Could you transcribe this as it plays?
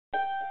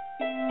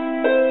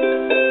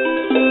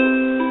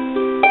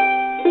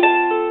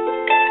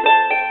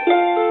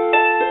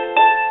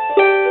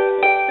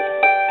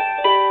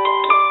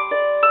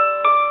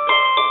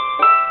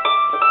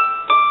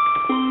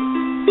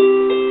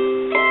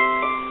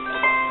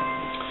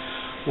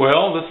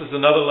Well, this is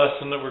another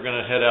lesson that we're going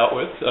to head out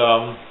with.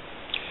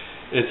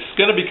 It's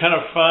going to be kind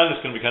of fun.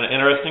 It's going to be kind of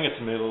interesting. It's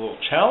going to be a little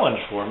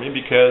challenge for me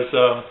because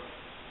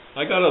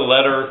I got a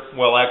letter,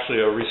 well,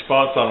 actually a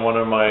response on one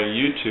of my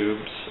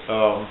YouTubes.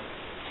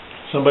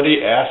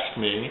 Somebody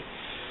asked me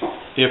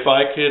if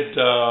I could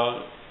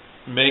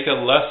make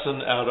a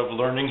lesson out of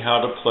learning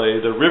how to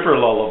play the River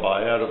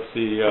Lullaby out of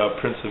the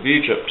Prince of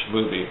Egypt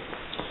movie.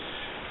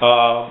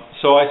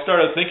 So I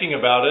started thinking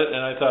about it,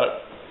 and I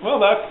thought, well,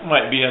 that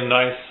might be a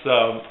nice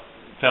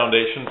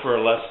foundation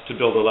for to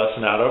build a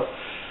lesson out of.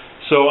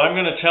 So I'm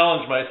going to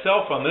challenge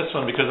myself on this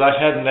one because I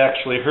hadn't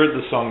actually heard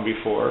the song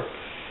before.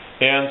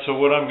 And so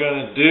what I'm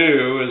going to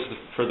do is,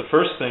 for the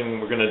first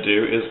thing we're going to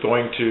do is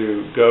going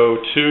to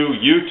go to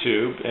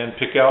YouTube and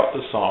pick out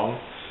the song.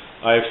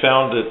 I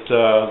found that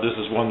this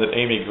is one that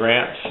Amy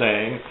Grant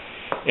sang.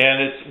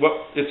 And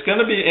it's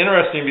going to be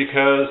interesting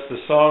because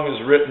the song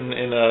is written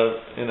in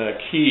a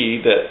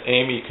key that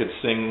Amy could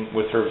sing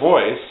with her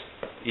voice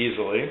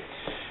easily.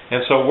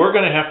 And so we're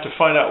going to have to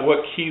find out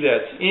what key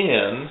that's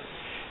in,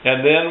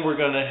 and then we're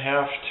going to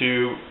have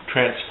to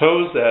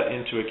transpose that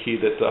into a key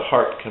that the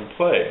harp can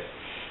play.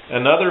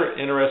 Another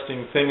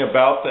interesting thing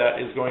about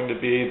that is going to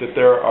be that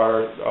there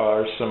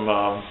are some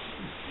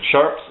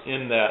sharps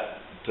in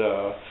that,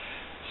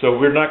 so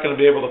we're not going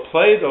to be able to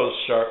play those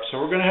sharps, so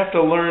we're going to have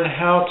to learn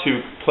how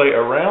to play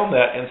around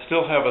that and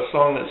still have a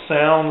song that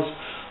sounds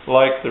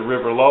like the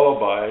River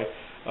Lullaby,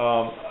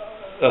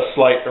 a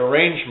slight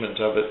arrangement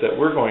of it that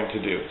we're going to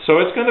do.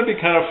 So it's going to be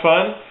kind of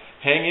fun.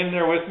 Hang in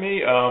there with me.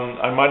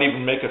 I might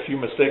even make a few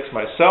mistakes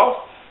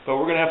myself, but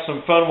we're going to have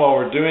some fun while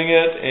we're doing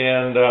it,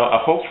 and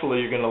hopefully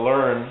you're going to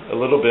learn a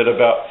little bit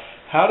about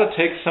how to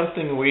take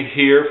something we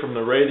hear from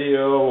the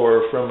radio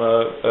or from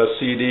a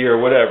CD or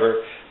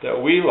whatever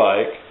that we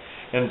like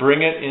and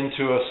bring it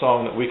into a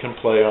song that we can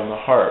play on the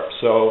harp.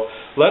 So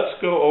let's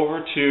go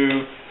over to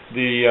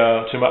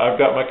I've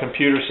got my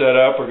computer set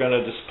up. We're going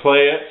to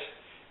display it.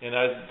 And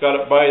I've got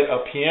it by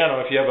a piano.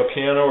 If you have a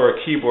piano or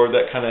a keyboard,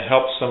 that kind of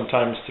helps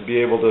sometimes to be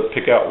able to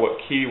pick out what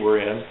key we're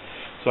in.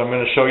 So I'm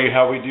going to show you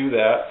how we do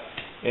that.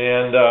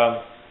 And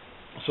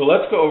so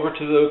let's go over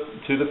to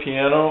the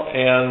piano,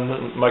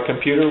 and my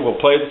computer will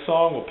play the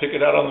song. We'll pick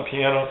it out on the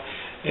piano,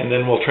 and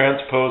then we'll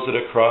transpose it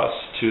across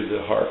to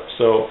the harp.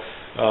 So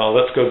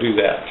let's go do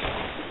that.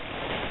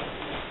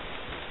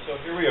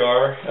 So here we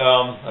are.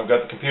 I've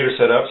got the computer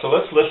set up. So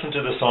let's listen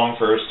to the song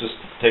first.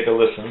 Just take a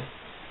listen.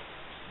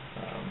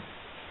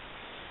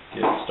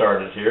 Get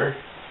started here.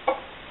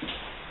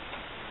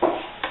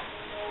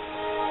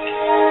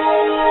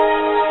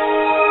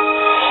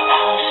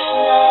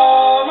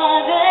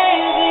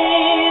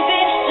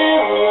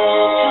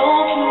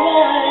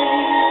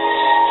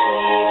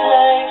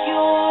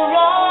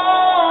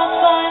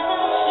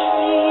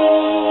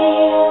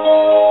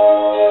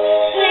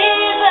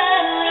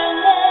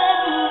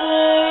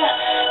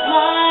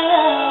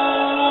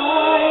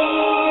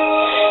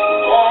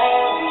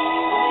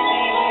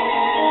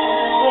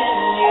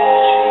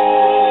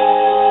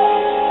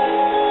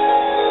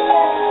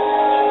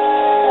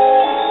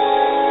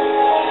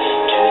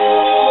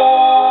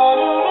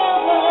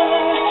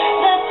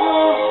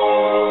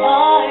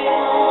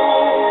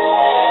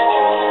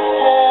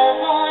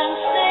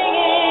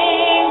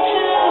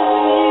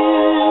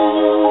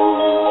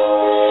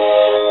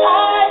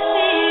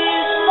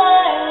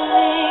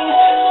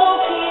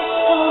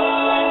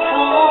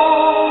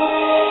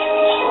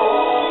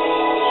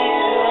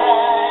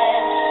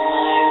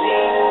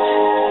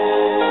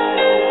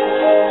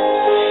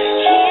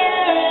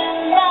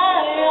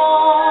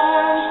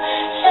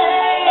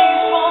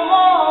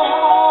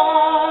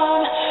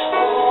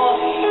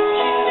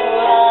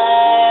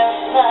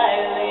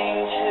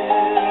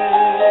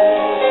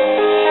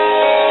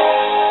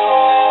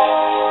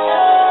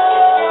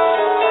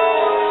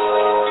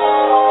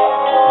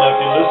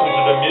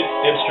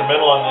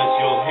 Instrumental on this,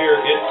 you'll hear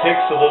it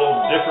takes a little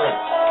different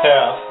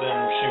path than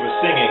she was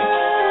singing,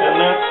 and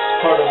that's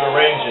part of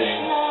arranging.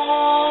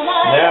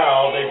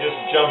 Now they just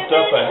jumped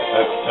up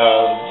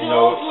a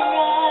note,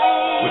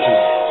 which is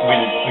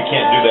we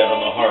can't do that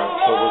on the harp,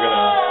 so we're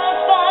gonna.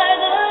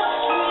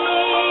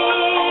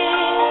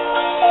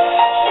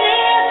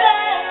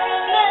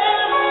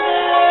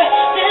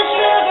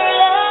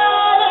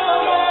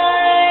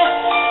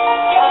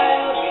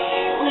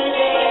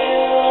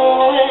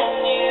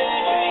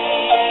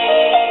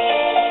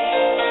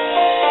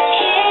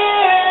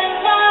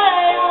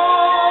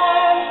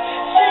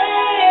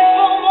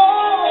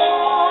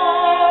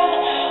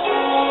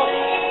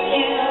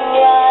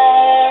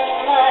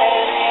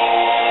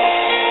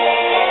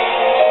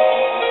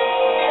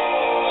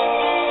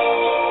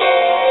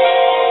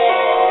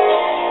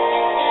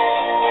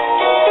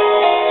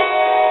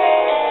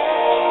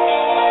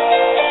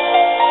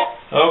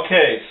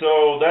 Okay,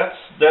 so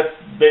that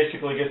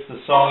basically gets the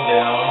song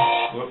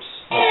down. Whoops.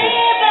 Okay.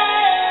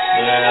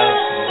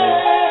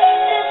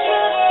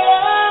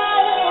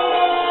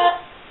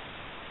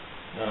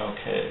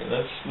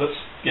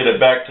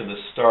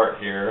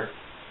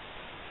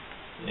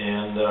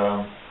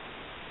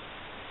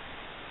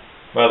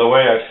 By the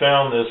way, I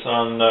found this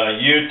on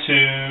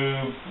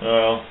YouTube.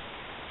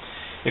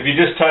 If you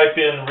just type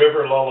in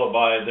River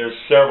Lullaby, there's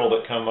several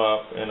that come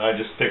up, and I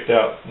just picked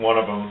out one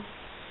of them.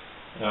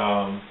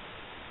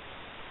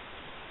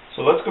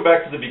 So let's go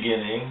back to the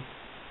beginning.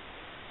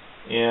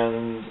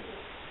 And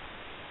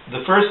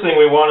the first thing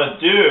we want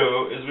to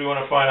do is we want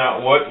to find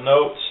out what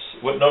note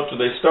do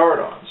they start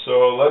on.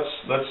 So let's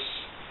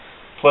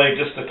play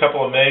just a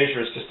couple of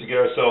measures just to get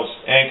ourselves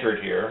anchored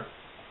here.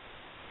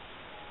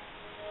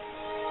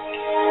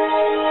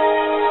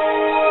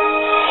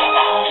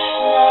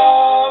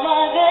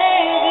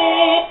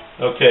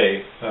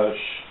 Okay, hush.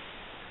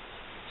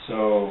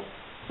 So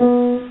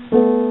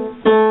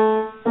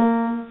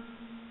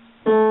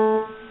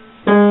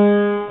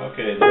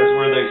okay, there's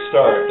where they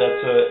start.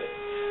 That's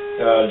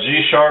a G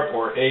sharp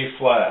or A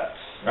flat.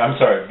 I'm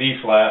sorry, B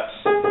flat.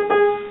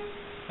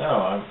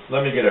 No,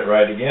 let me get it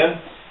right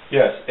again.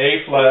 Yes,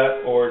 A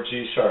flat or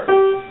G sharp.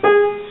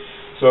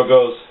 So it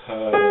goes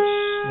hush.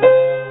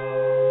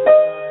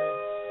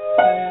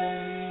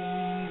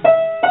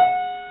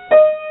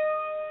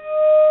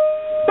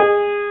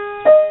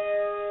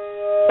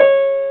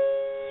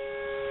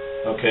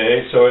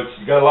 Okay, so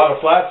it's got a lot of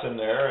flats in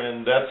there,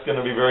 and that's going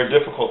to be very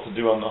difficult to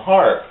do on the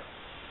harp.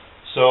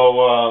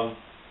 So,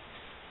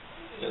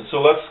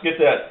 so let's get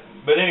that.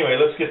 But anyway,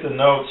 let's get the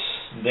notes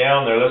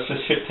down there. Let's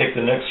just take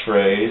the next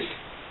phrase.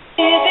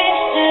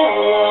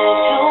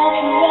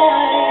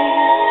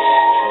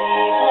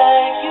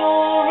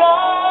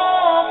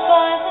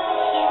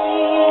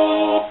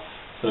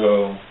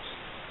 So.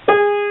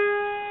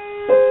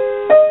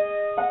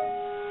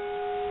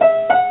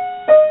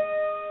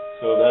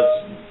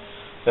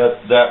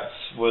 That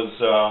was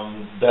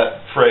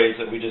that phrase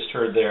that we just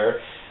heard there,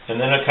 and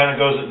then it kind of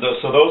goes.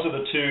 So those are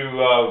the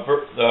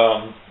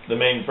two, the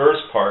main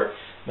verse part.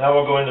 Now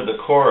we'll go into the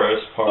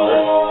chorus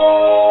part.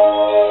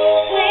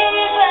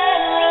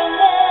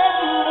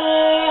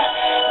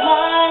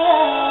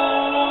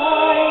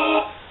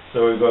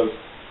 So it goes.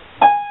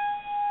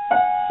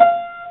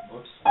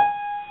 Whoops.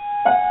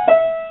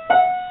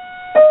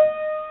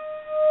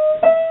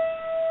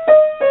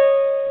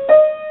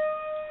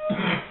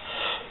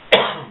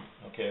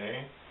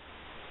 Okay.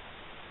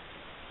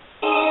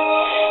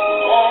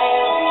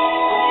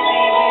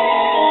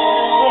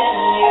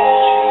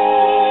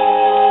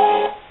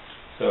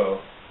 So.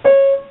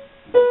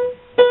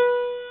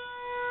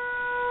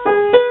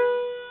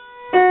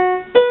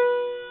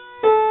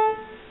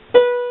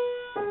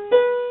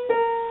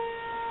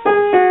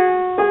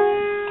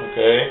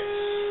 Okay.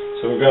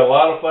 So we've got a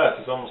lot of flats.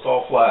 It's almost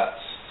all flats.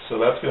 So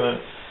that's going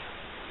to.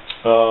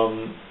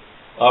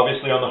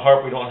 Obviously, on the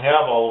harp, we don't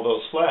have all of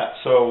those flats,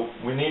 so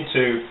we need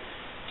to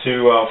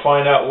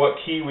find out what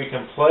key we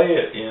can play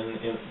it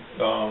in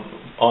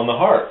on the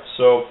harp.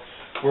 So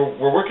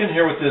we're working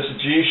here with this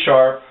G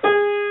sharp.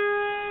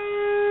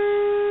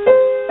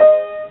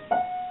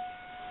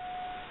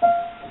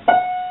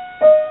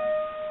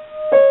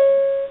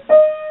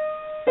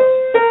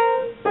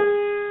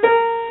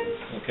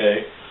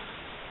 Okay.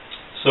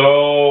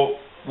 So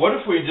what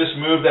if we just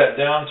move that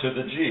down to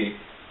the G?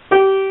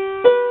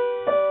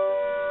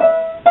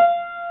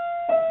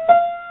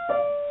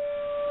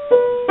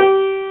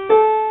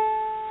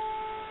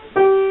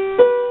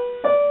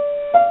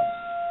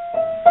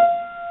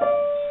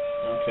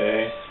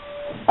 Okay.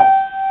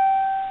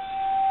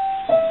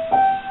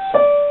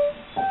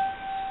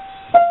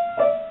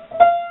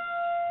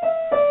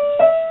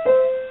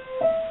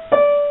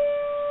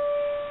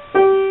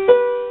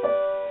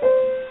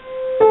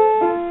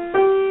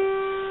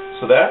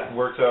 So that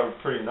worked out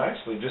pretty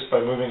nicely just by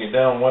moving it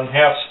down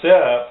 1/2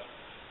 step.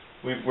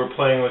 We're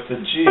playing with the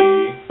G.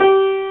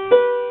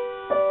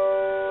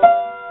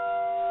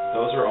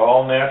 Those are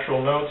all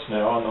natural notes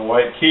now on the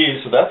white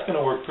keys, so that's going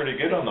to work pretty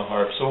good on the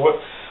harp. So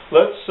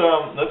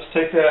let's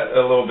take that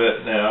a little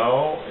bit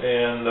now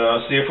and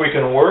see if we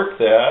can work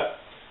that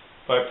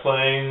by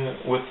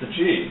playing with the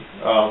G.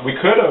 We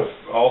could have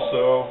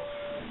also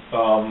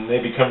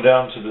maybe come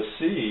down to the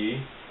C.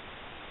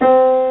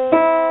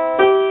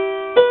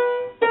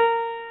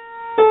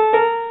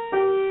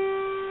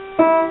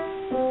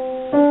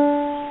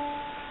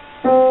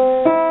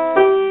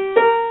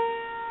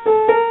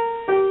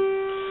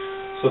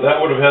 So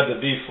that would have had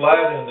the B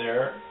flat in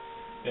there,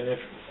 and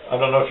I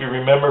don't know if you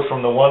remember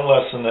from the one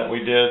lesson that we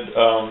did,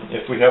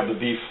 if we have the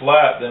B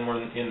flat, then we're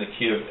in the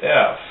key of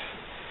F.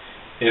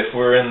 If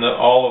we're in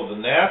all of the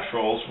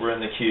naturals, we're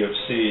in the key of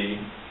C.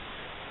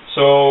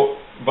 So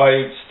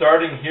by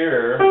starting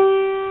here,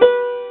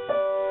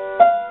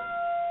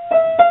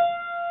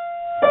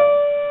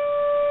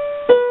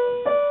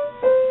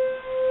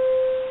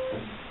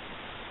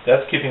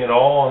 that's keeping it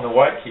all on the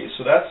white key.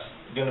 So that's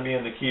going to be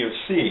in the key of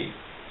C.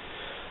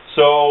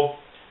 So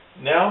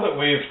now that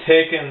we've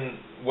taken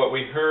what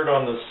we heard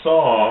on the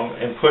song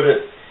and put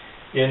it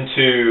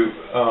into,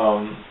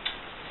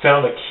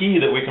 found a key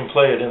that we can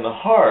play it in the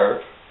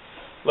harp,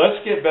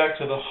 let's get back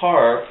to the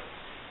harp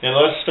and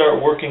let's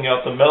start working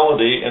out the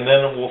melody, and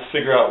then we'll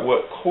figure out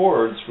what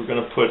chords we're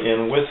going to put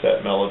in with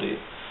that melody.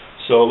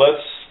 So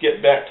let's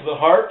get back to the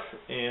harp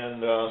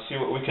and see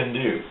what we can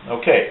do.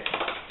 Okay.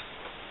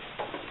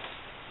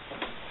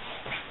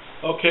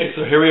 Okay,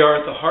 so here we are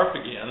at the harp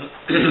again.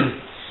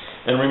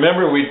 And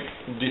remember, we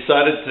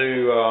decided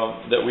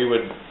that we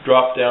would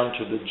drop down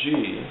to the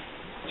G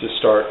to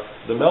start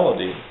the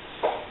melody.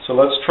 So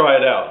let's try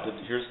it out.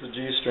 Here's the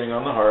G string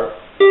on the harp.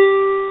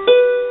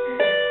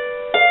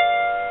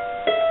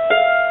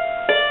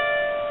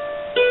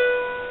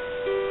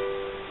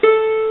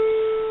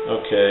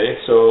 Okay,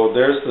 so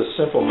there's the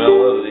simple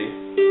melody.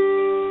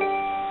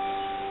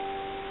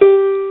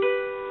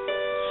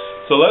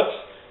 So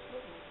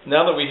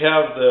now that we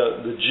have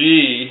the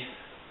G,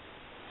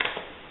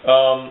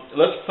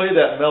 let's play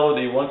that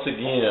melody once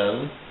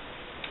again.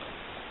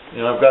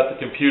 You know, I've got the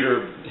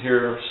computer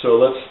here, so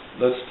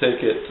let's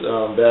take it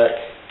back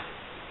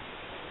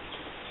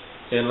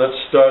and let's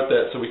start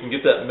that so we can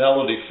get that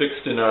melody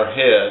fixed in our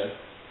head.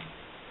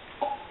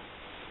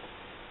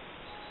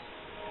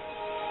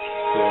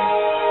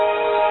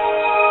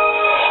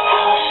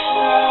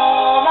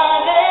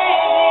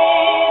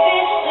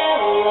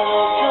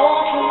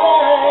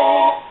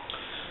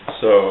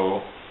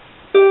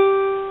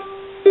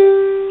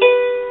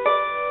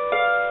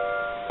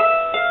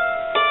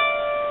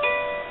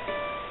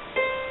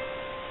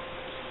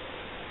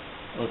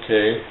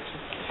 Okay.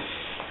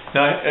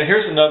 Now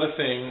here's another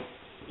thing.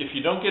 If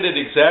you don't get it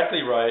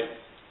exactly right,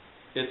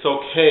 it's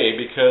okay,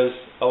 because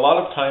a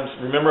lot of times,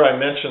 remember I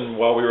mentioned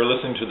while we were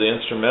listening to the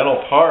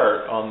instrumental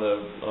part on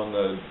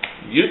the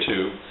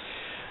YouTube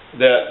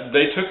that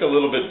they took a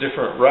little bit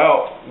different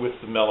route with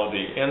the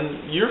melody,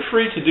 and you're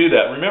free to do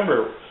that.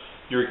 Remember,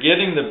 you're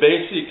getting the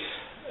basic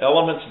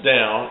elements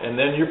down, and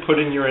then you're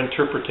putting your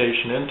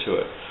interpretation into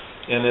it.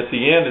 And at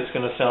the end, it's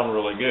going to sound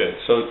really good.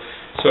 So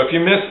if you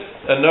miss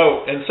a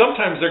note, and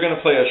sometimes they're going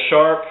to play a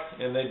sharp,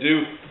 and they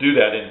do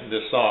that in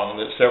this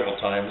song several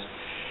times,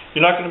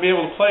 you're not going to be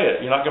able to play it.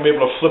 You're not going to be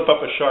able to flip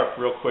up a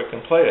sharp real quick and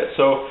play it.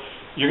 So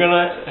you're going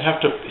to have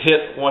to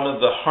hit one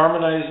of the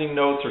harmonizing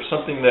notes or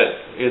something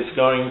that is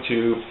going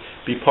to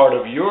be part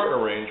of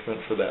your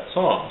arrangement for that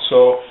song.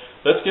 So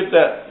let's get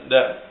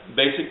that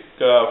basic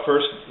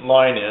first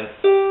line in.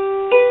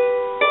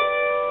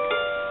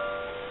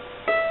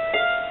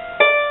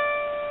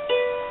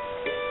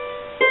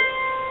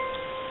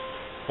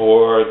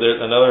 Or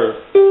there's another.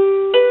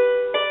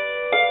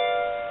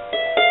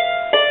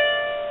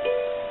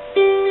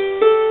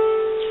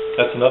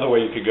 That's another way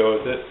you could go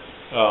with it.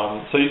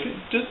 So you can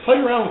just play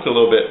around with it a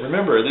little bit.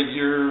 Remember that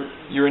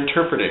you're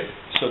interpreting,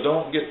 so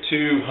don't get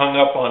too hung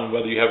up on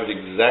whether you have it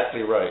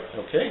exactly right.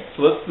 Okay.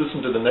 So let's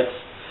listen to the next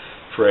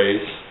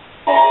phrase.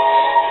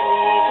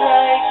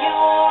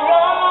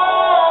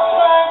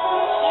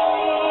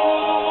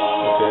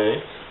 Okay.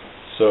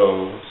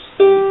 So.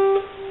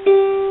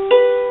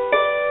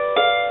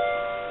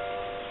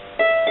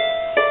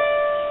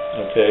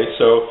 Okay,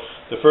 so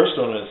the first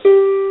one is.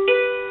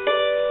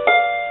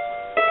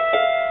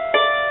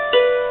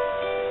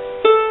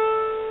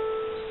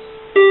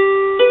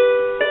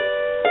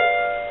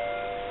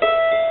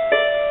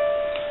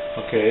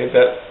 Okay,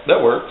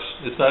 that works.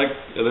 It's not.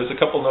 There's a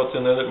couple notes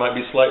in there that might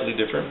be slightly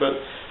different, but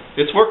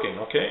it's working.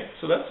 Okay,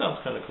 so that sounds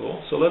kind of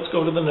cool. So let's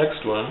go to the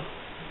next one.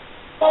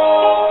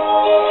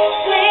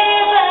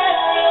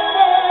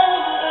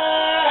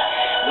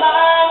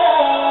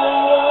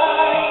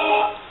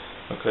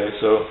 Okay,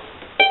 so.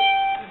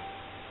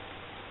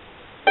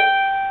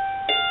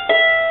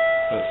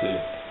 Let's see.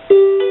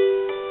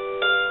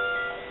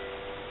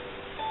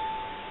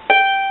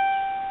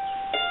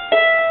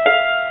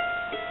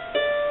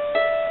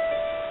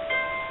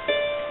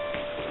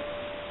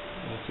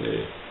 Let's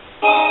see.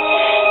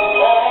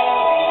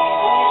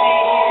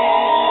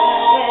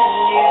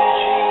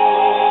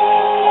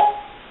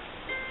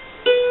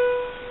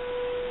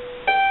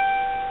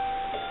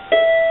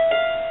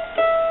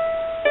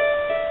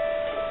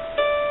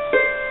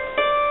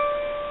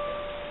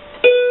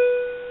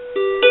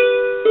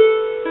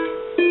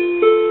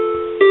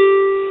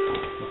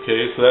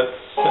 Okay, so that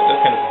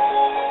kind of.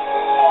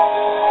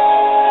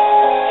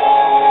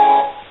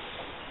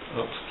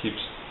 Oops,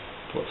 keeps.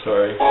 Oh,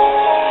 sorry.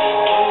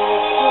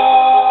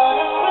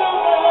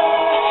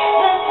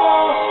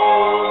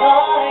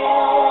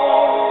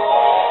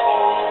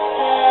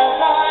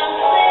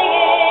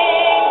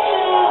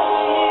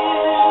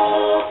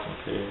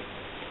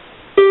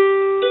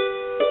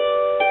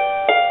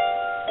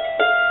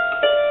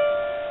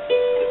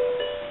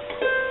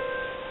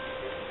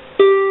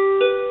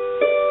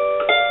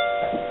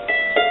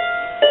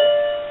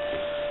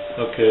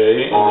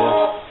 Okay, and then.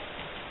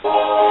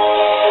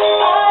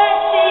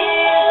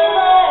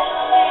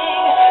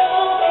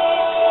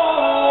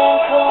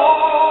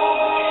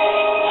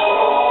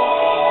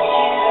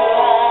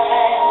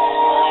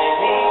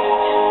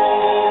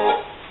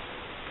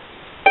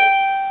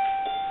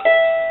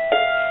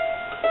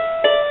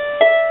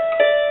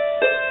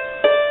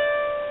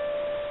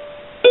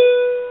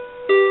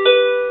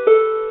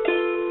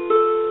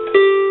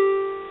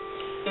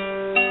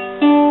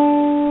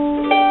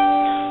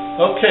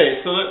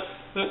 Okay, so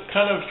that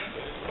kind of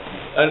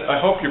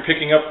I hope you're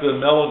picking up the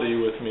melody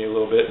with me a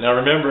little bit. Now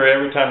remember,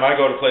 every time I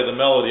go to play the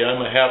melody,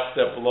 I'm a half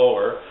step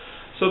lower.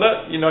 So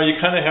that, you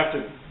kind of have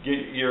to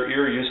get your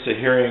ear used to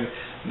hearing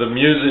the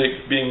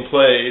music being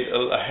played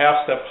a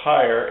half step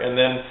higher, and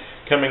then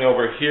coming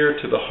over here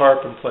to the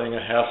harp and playing a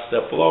half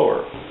step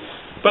lower.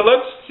 But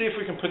let's see if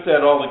we can put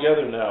that all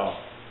together now.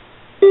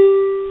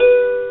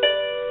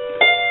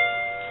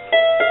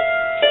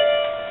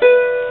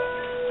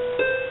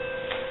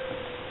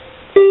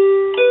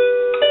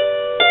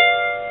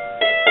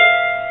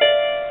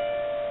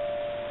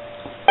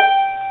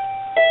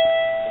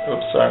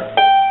 Oops, sorry.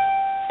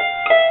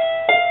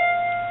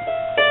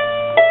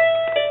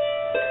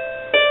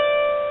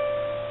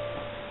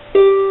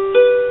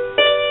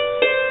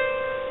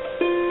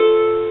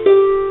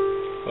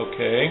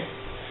 Okay.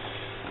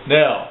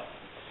 Now,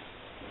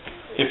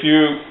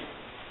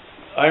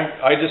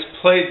 I just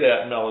played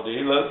that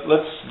melody.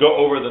 Let's go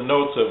over the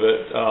notes of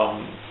it.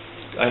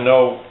 I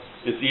know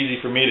it's easy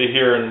for me to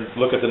hear and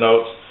look at the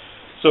notes.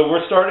 So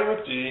we're starting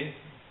with G.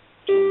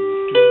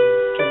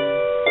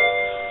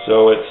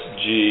 So it's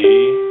G,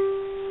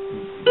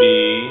 B,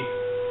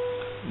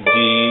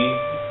 D,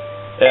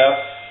 F,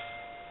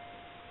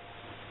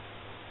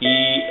 E,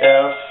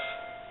 F,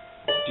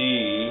 D,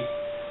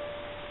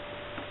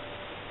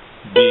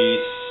 B,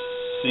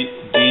 C,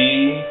 D,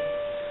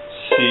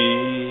 C,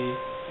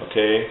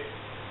 okay,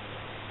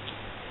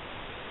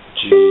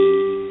 G,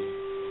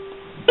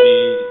 B,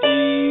 D,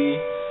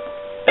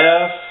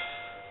 F,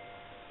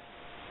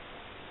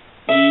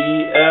 E,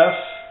 F,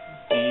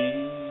 D,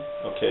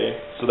 okay,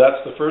 so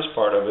that's the first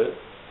part of it.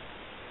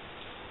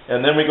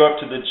 And then we go up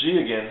to the G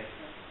again.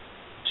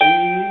 G,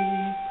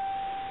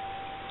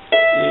 E,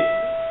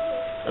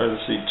 or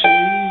let's see, G,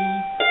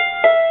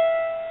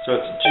 so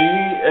it's G,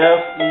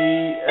 F, E,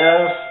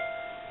 F,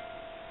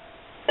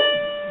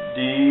 D,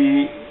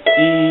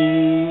 E,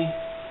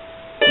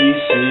 D,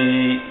 C,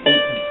 E,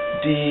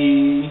 D,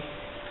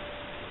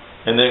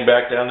 and then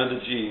back down to the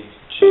G.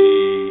 G,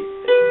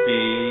 B,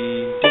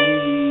 D,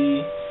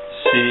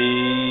 C,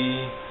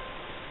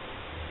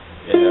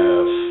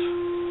 F,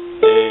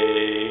 A,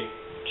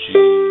 G.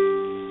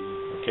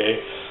 Okay?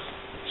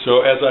 So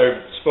as I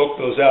spoke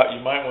those out, you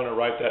might want to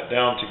write that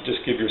down to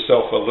just give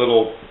yourself a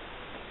little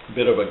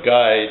bit of a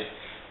guide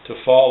to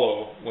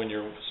follow when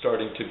you're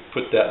starting to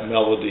put that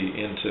melody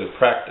into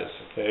practice,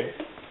 okay?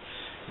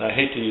 And I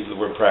hate to use the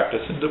word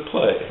practice, and to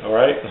play, all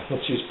right?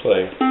 Let's use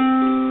play.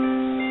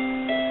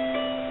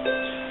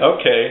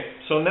 Okay,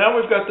 so now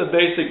we've got the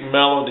basic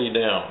melody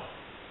down.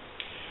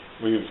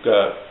 We've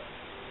got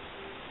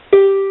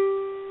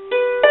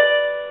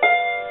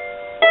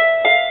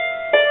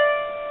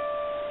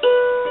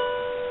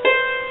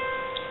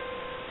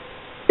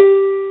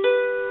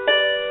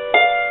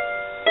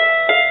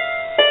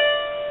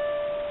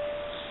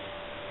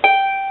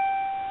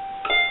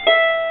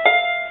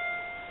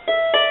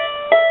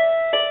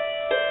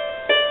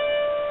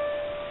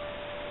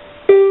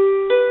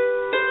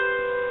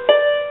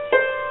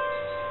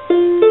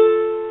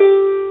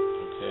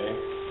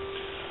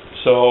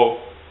so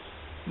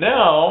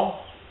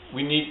now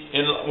we need,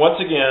 and once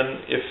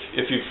again,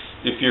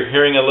 if you're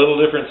hearing a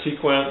little different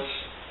sequence,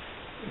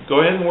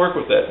 go ahead and work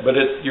with that. But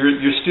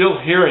you're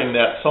still hearing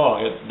that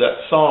song.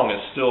 That song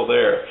is still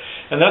there,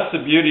 and that's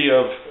the beauty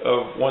of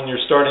when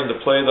you're starting to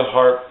play the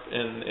harp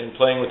and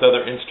playing with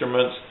other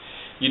instruments.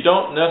 You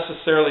don't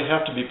necessarily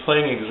have to be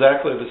playing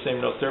exactly the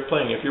same notes they're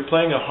playing. If you're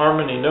playing a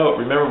harmony note,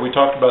 remember we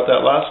talked about that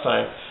last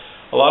time.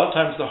 A lot of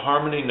times the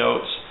harmony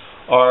notes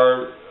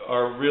are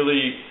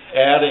really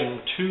adding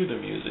to the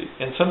music,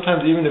 and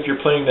sometimes even if you're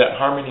playing that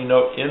harmony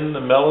note in the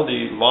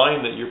melody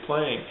line that you're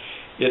playing,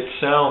 it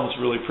sounds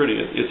really pretty.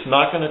 It's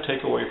not going to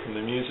take away from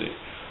the music.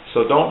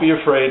 So don't be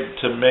afraid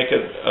to make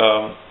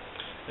a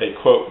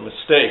quote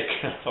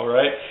mistake, all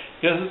right?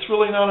 Because it's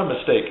really not a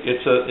mistake.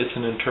 It's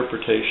an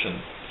interpretation,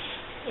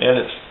 and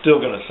it's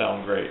still going to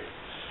sound great.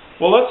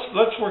 Well,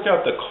 let's work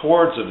out the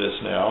chords of this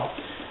now.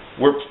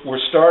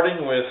 We're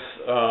starting with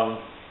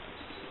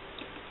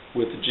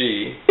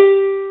G.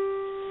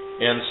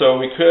 And so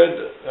we could,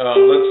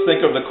 let's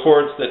think of the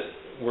chords that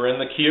were in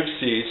the key of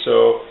C.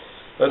 So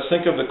let's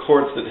think of the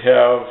chords that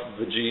have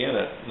the G in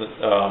it.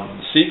 The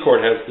C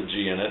chord has the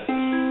G in it.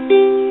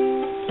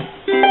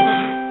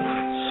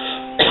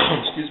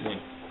 Excuse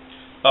me.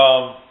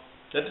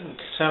 That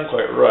didn't sound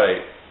quite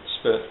right.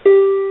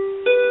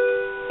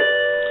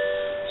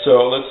 So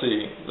let's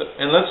see.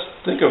 And let's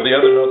think of the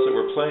other notes that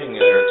we're playing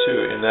there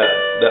too, in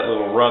that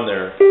little run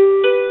there.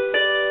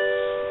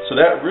 So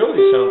that really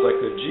sounds like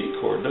the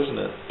G chord, doesn't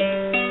it?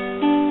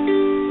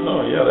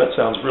 Oh yeah, that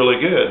sounds really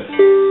good.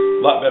 A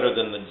lot better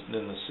than the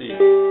C.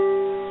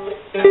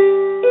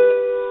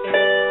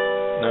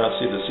 Now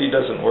see, the C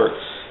doesn't work.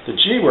 The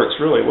G works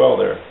really well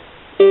there.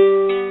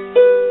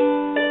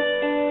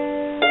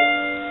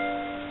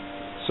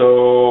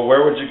 So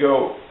where would you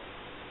go?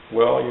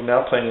 Well, you're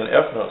now playing an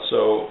F note,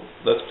 so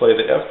let's play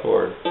the F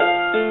chord.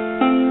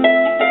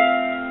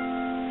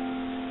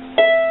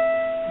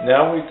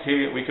 Now we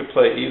could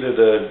play either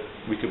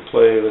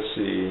let's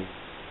see,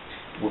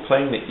 we're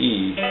playing the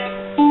E.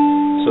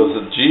 So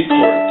the G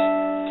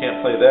chord,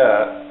 can't play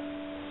that.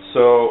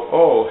 So,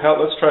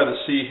 let's try the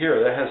C here.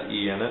 That has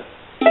E in it.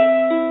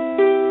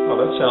 Oh,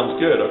 that sounds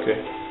good. Okay.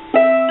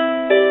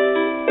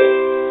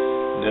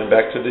 And then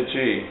back to the G.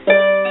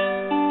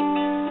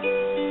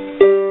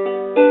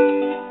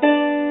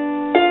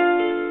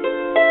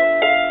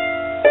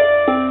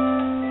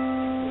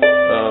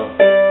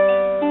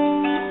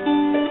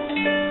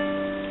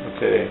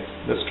 Okay,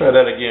 let's try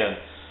that again.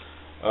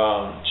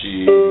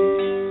 G.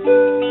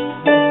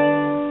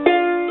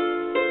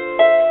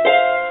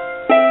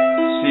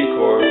 C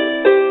chord.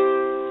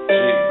 G,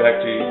 back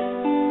to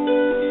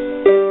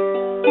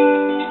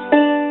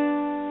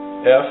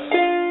F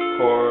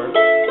chord.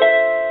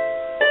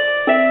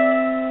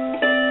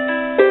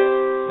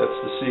 That's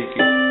the C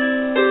key.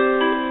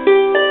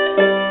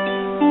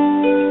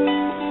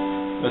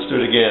 Let's do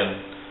it again.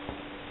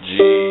 G,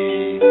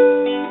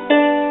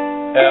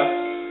 F,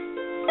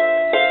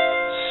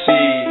 C,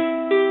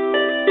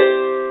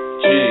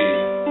 G.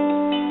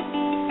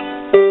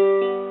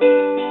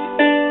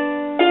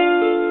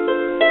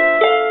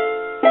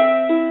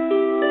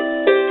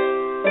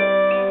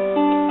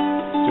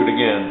 Let's do it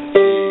again. G,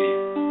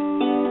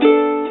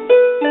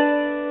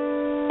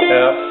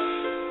 F,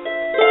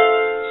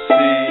 C,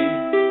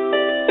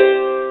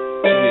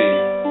 G,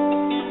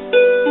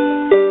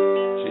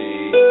 G,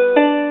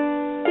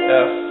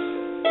 F,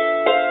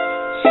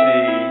 C,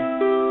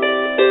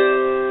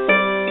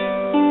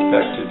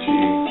 back to G.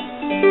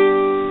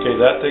 Okay,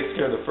 that takes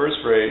care of the first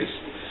phrase.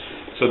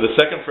 So the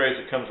second phrase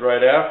that comes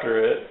right after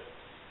it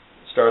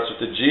starts with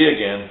the G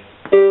again.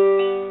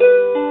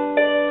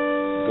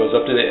 Goes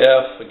up to the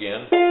F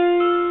again.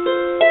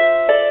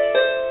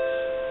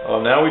 Oh,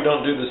 now we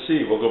don't do the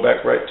C. We'll go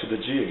back right to the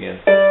G again.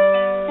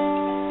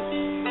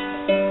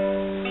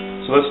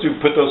 So let's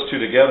put those two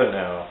together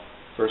now.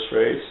 First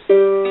phrase.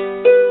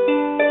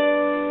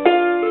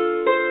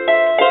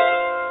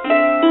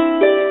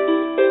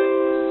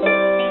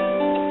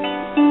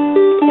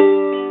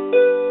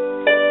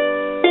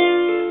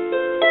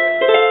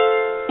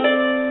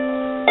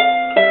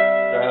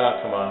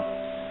 Come on.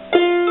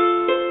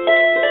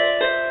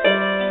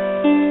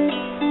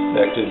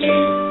 Back to G.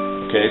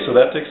 Okay, so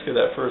that takes care of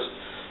that first.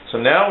 So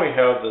now we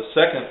have the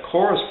second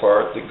chorus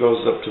part that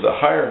goes up to the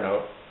higher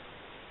note.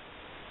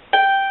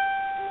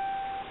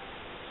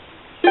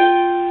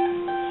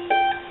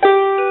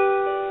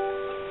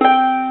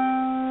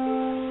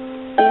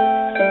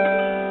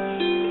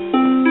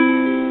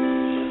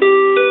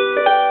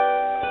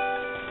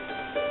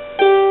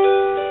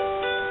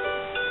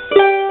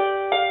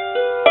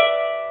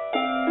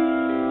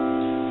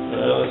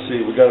 Let's see,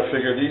 we've got to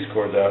figure these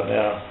chords out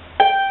now.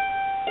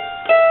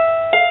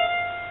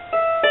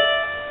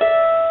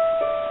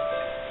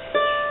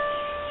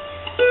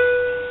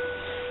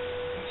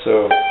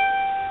 So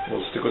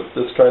we'll stick with,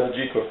 let's try the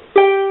G chord.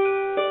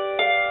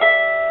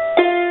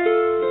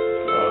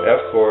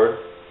 F chord,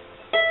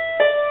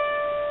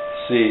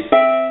 C,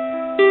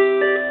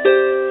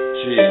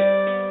 G,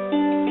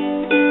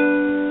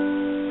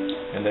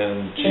 and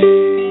then G,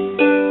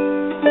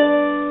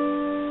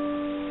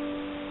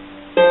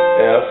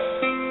 F,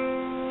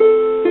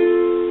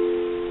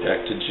 back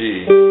to G.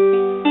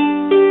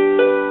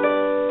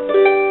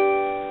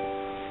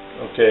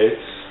 Okay,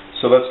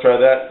 so let's try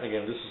that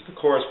again. This is the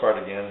chorus part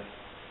again.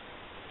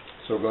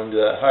 So we're going to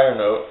that higher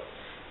note,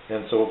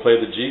 and so we'll play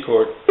the G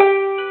chord.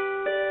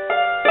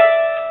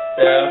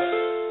 F,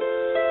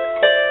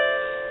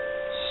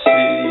 C,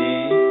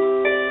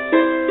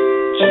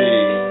 G,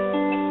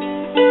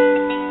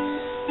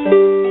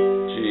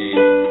 G,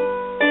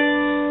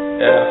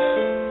 F,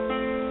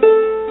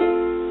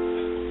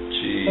 G.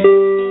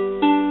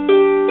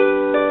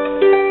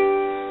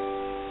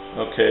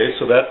 Okay,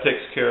 so that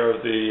takes care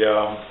of the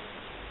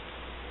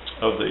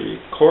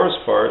chorus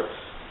part.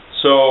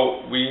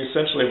 So we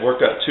essentially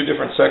worked out two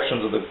different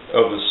sections of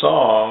the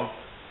song.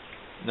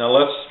 Now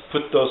let's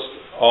put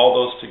all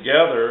those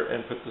together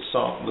and put the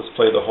song. Let's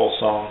play the whole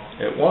song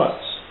at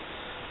once.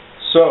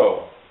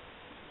 So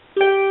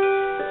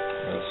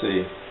let's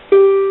see.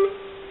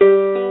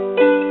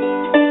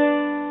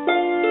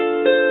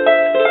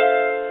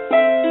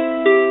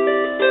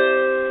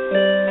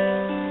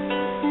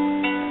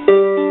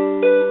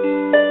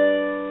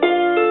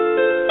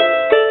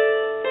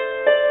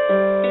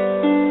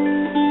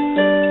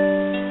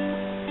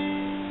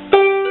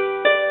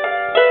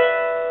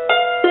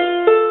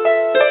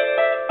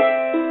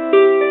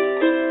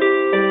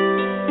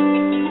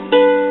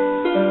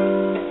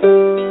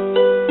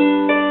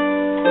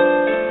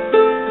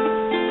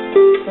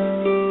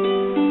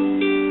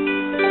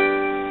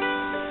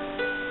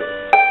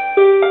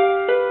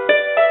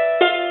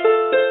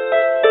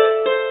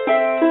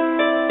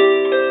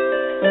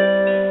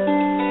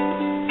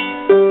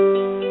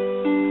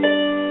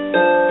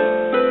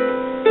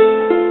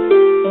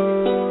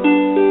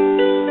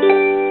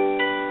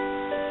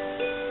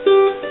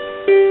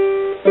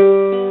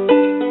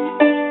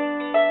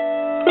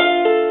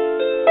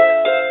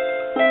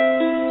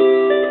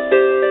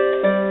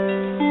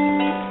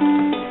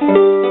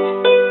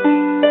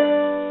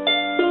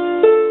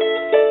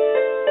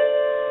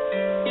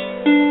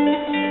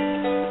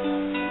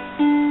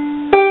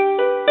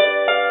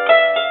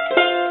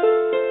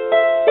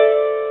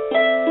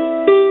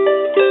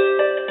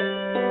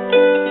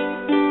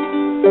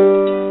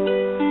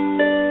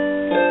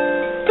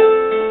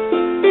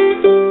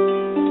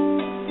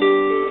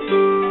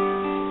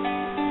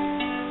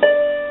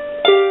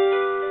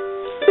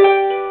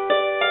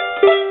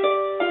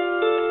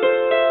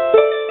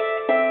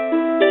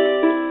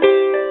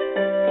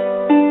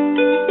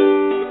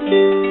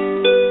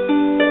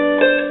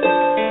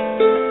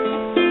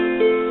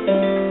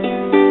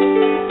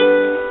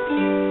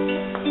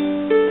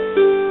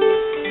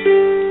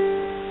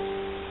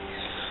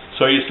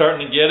 So you're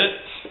starting to get it?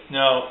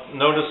 Now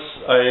notice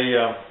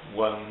I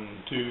 1,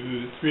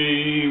 2,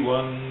 3,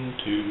 1,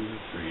 2,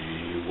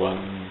 3,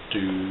 1,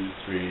 2,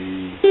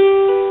 3.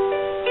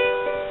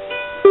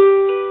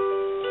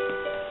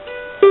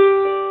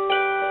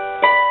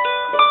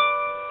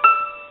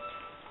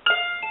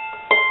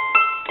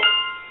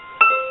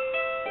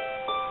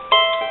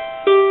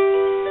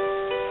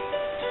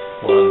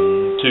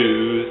 One,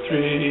 two,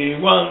 three,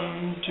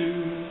 1,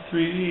 2,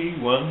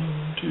 3,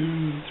 1,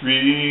 2,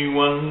 3,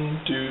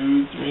 1,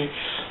 2, 3.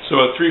 So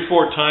a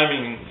 3/4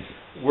 timing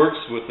works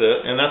with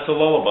it, and that's a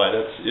lullaby.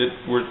 That's it.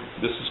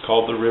 This is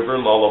called the river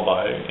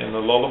lullaby, and the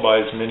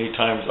lullabies many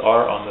times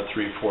are on the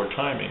 3/4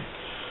 timing.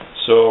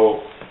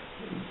 So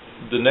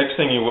the next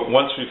thing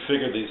once we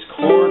figure these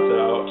chords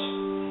out,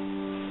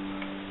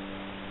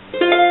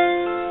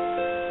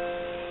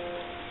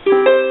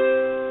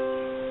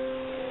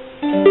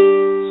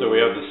 so we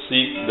have the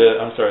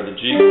the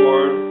G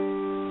chord,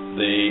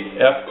 the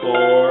F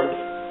chord,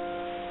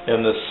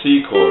 and the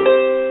C chord.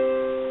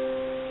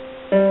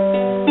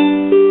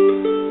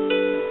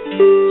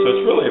 So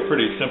it's really a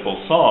pretty simple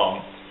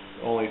song,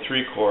 only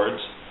 3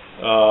 chords.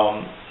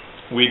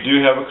 We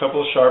do have a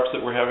couple of sharps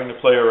that we're having to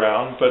play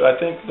around, but I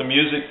think the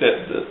music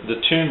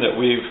the tune that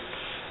we've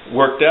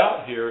worked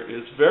out here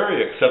is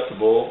very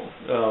acceptable,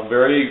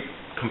 very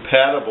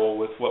compatible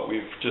with what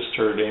we've just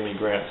heard Amy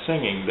Grant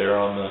singing there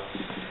on the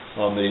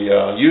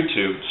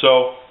YouTube.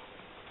 So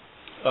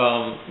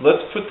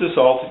let's put this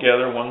all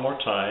together one more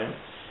time.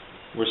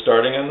 We're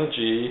starting on the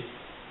G,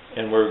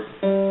 and we're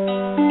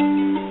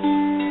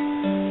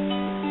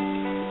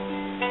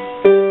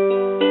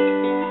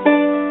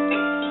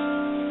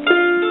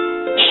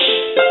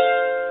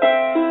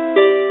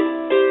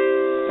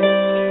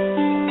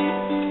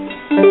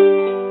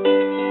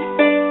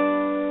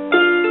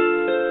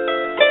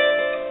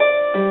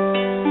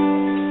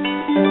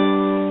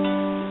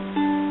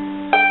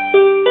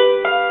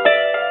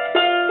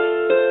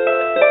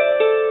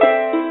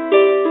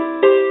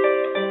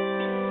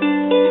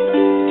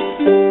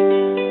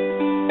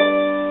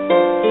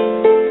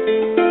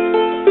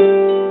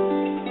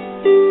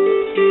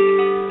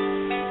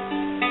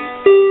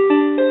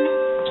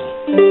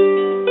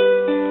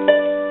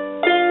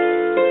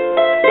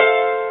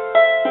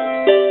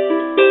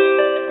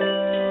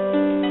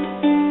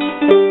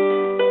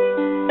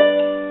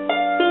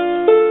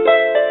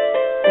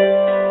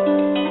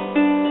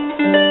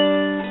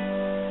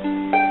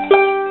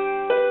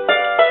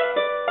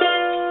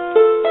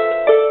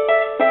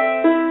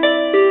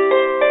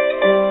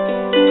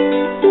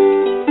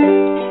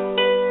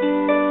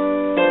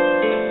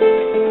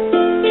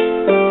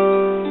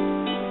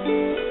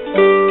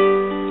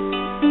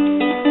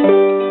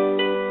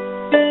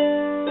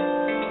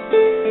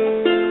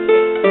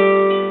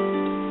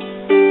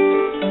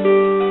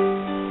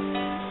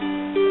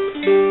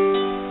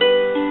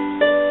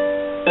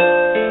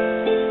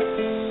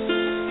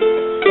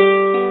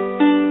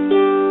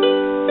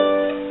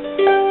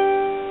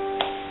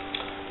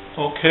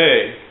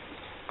okay.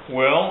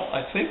 Well,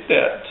 I think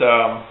that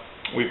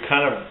we've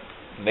kind of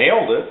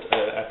nailed it.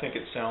 I think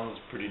it sounds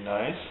pretty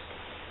nice.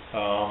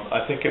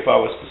 I think if I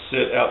was to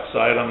sit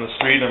outside on the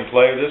street and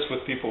play this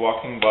with people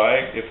walking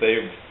by, if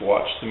they've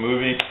watched the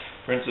movie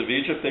Prince of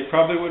Egypt, they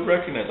probably would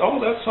recognize, oh,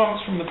 that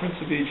song's from the Prince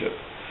of Egypt.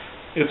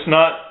 It's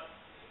not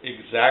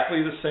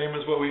exactly the same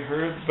as what we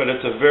heard, but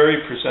it's a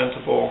very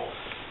presentable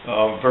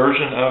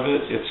version of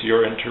it. It's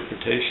your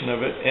interpretation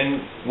of it,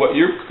 and what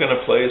you're going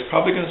to play is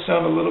probably going to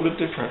sound a little bit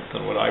different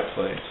than what I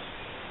played.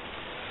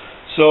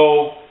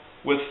 So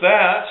with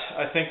that,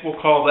 I think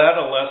we'll call that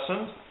a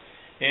lesson.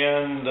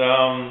 And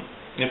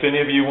if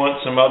any of you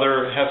have some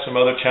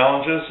other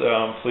challenges,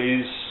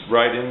 please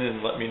write in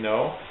and let me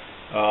know.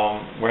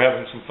 We're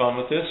having some fun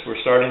with this.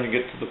 We're starting to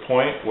get to the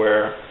point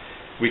where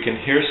we can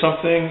hear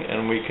something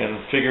and we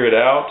can figure it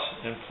out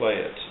and play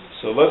it.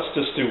 So let's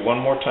just do one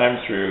more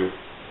time through.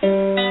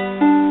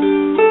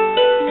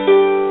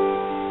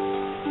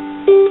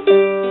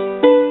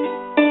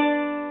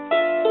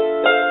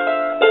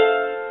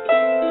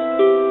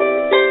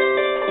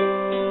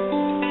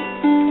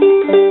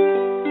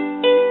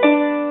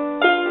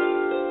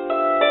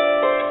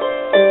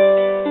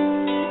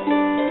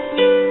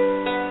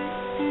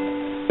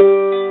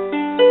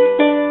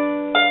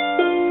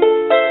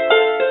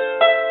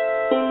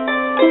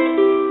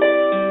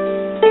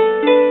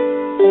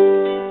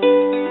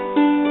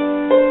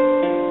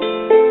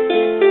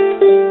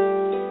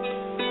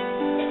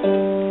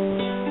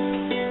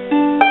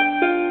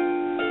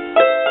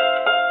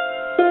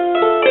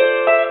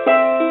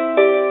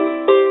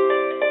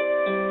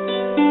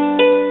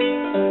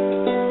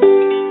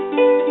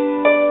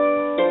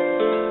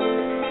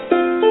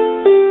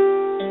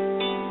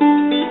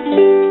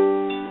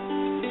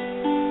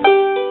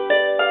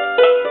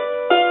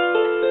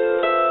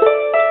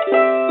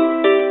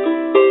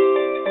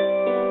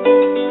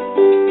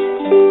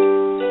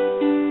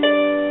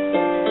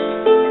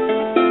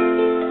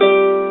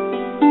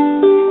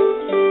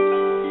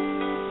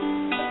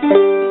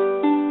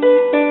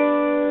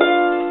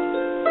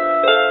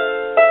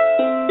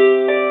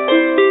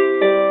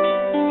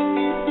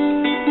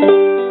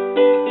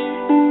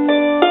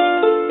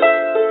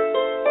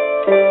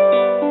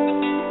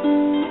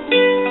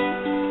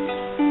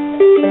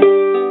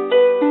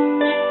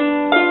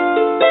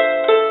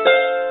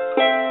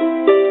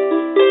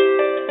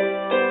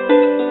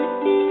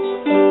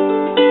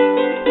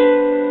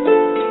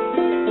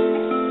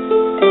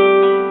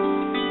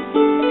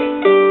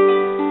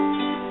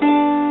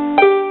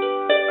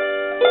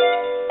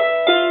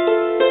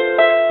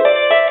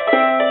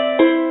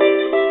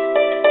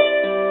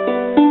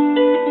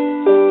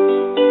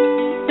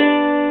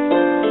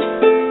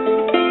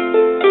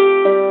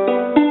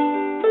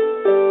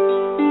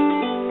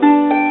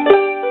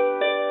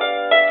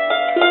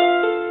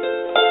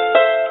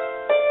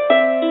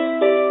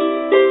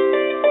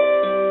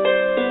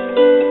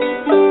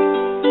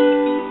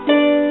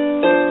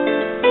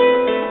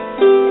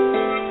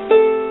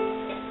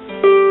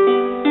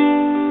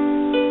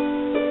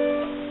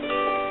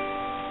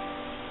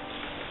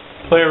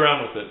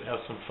 around with it. Have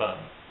some fun.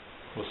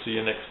 We'll see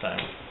you next time.